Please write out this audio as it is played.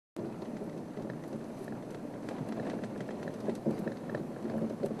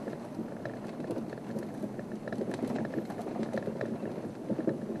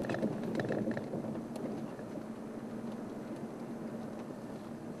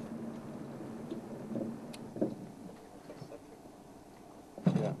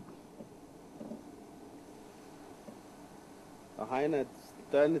hyena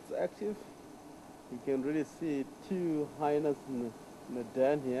den is active. You can really see two hyenas in the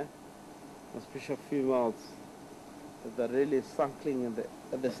den here, especially females that are really suckling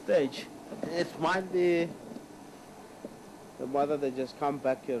at the stage. It might be the mother that just come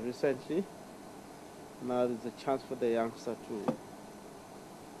back here recently. Now there's a chance for the youngster to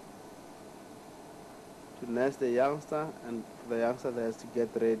nest the youngster, and the youngster that has to get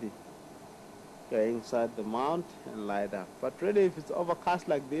ready, go inside the mount and lie down. But really, if it's overcast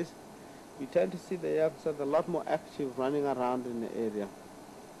like this, you tend to see the youngsters a lot more active, running around in the area.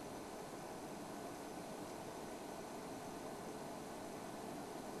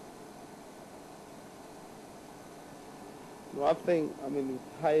 One thing, I mean,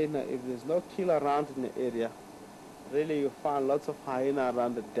 with hyena, if there's no kill around in the area, really you find lots of hyena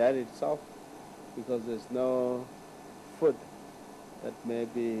around the den itself, because there's no food that may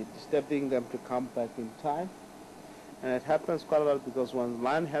be disturbing them to come back in time. And it happens quite a lot because when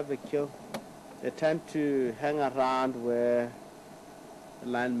lions have a kill, they tend to hang around where the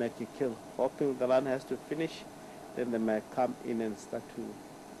lion make a kill, hoping the lion has to finish, then they may come in and start to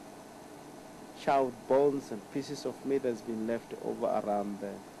chow bones and pieces of meat that's been left over around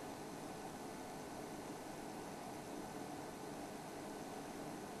there.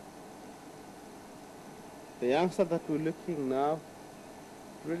 The youngster that we're looking now,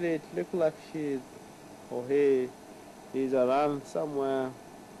 really it looks like he's around somewhere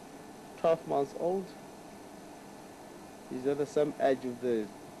 12 months old. He's at the same age of the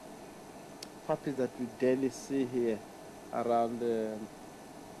puppies that we daily see here around the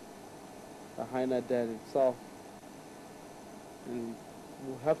Hyena Den itself. And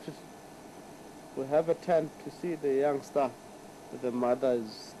we have a tent to see the youngster that the mother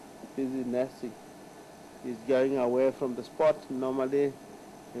is busy nesting. He's going away from the spot. Normally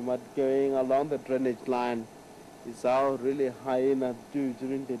he might going along the drainage line. It's how really hyena do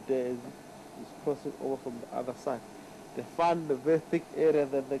during the day. He's crossing over from the other side. They find a very thick area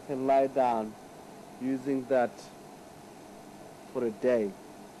that they can lie down, using that for a day,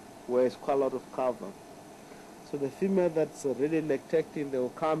 where it's quite a lot of cover. So the female that's really lactating, they will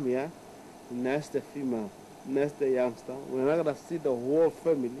come here, nest the female, nest the youngster. We're not going to see the whole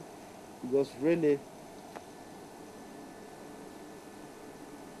family, because really,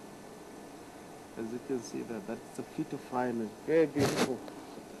 as you can see, that's a feet of hyena, very beautiful.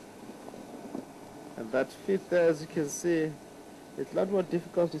 And that feet there, as you can see, it's a lot more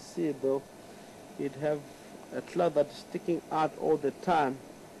difficult to see it though. It have a claw that's sticking out all the time.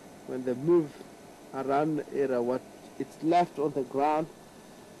 When they move around the area, what it's left on the ground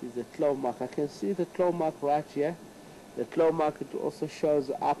is a claw mark. I can see the claw mark right here. The claw mark, it also shows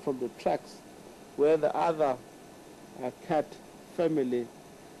up from the tracks, where the other cat family,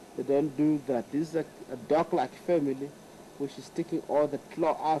 they don't do that. This is a dog-like family, which is sticking all the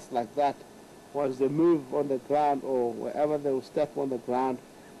claw out like that. Once they move on the ground or wherever they will step on the ground,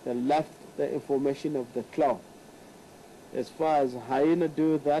 they left the information of the claw. As far as hyena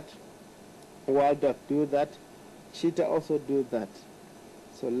do that, wild dog do that, cheetah also do that.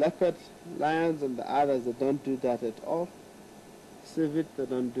 So leopard, lions and the others, they don't do that at all. Civet, they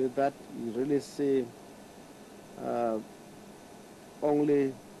don't do that. You really see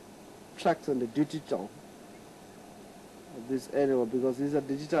only tracks on the digital of this animal, because these are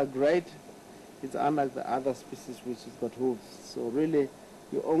digital grade. It's unlike the other species which has got hooves. So really,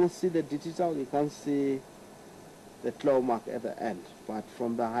 you only see the digital, you can't see the claw mark at the end. But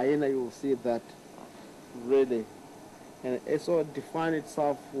from the hyena, you will see that really. And it also defines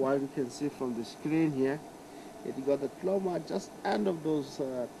itself, what you can see from the screen here. It got the claw mark just end of those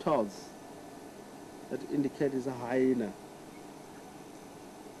toes that indicate it's a hyena.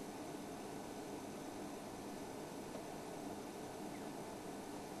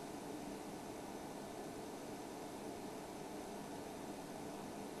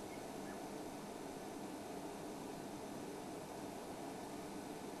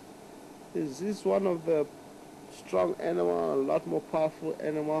 This is one of the strong animal, a lot more powerful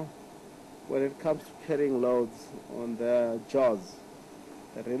animal when it comes to carrying loads on their jaws.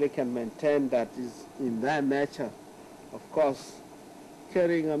 They really can maintain that, is in their nature. Of course,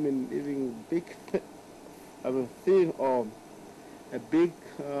 carrying, even big, thin or a big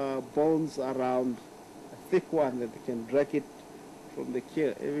bones around, a thick one that they can drag it from the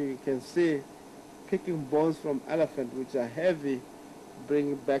kill. Even you can see picking bones from elephant, which are heavy,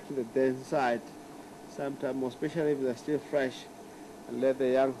 bring it back to the den side, sometimes, especially if they're still fresh, and let the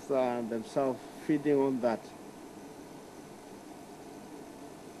youngster themselves feeding on that.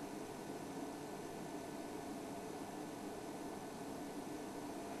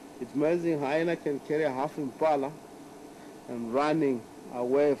 It's amazing, hyena can carry a half impala, and running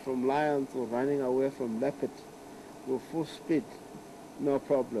away from lions or running away from leopards with full speed, no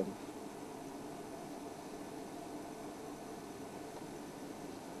problem.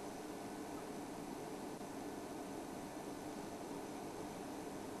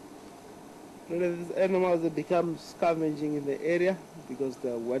 Really, these animals, they become scavenging in the area because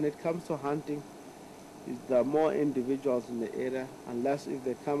when it comes to hunting, there are more individuals in the area, unless if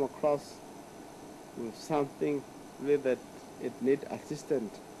they come across with something really that it needs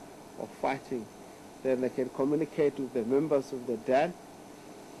assistance or fighting, then they can communicate with the members of the den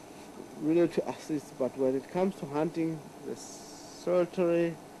really to assist. But when it comes to hunting, the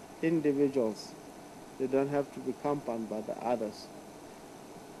solitary individuals, they don't have to be accompanied by the others.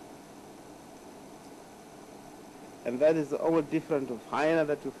 And that is the only difference of hyena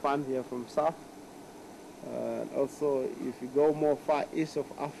that we find here from south. Also, if you go more far east of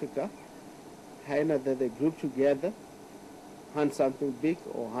Africa, hyena, that they group together, hunt something big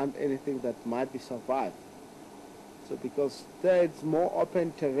or hunt anything that might be survived. So because there it's more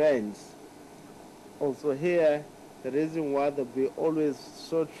open terrains. Also here, the reason why they'll be always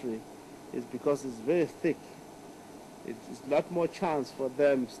solitary is because it's very thick. It's a lot more chance for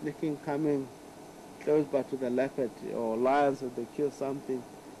them sneaking, coming close by to the leopard or lions if they kill something,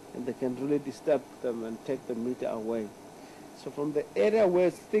 and they can really disturb them and take the meat away. So from the area where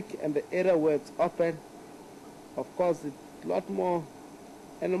it's thick and the area where it's open, of course it's a lot more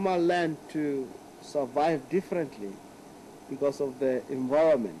animal land to survive differently because of the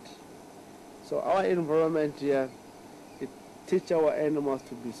environment. So our environment here, it teaches our animals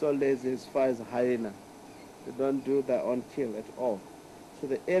to be so lazy as far as a hyena. They don't do their own kill at all. So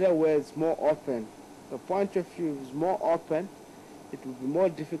the area where it's more open, the point of view is more open, it will be more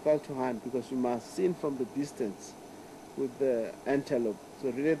difficult to hunt because you must see from the distance with the antelope. So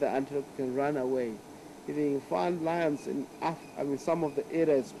really the antelope can run away. If you find lions in some of the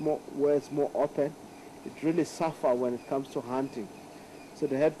areas where it's more open, it really suffers when it comes to hunting. So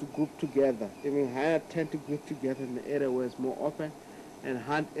they have to group together. Even hyena tend to group together in the area where it's more open and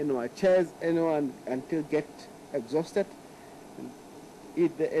hunt animal, chase anyone until get exhausted, and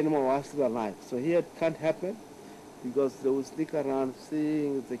eat the animal while still alive. So here it can't happen because they will sneak around,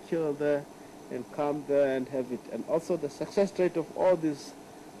 seeing if they kill there and come there and have it. And also the success rate of all these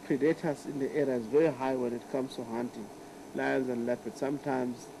predators in the area is very high when it comes to hunting. Lions and leopards,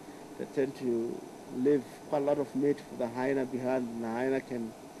 sometimes they tend to leave quite a lot of meat for the hyena behind, and the hyena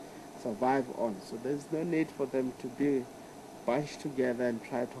can survive on. So there's no need for them to be bunched together and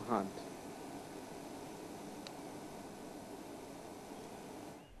try to hunt.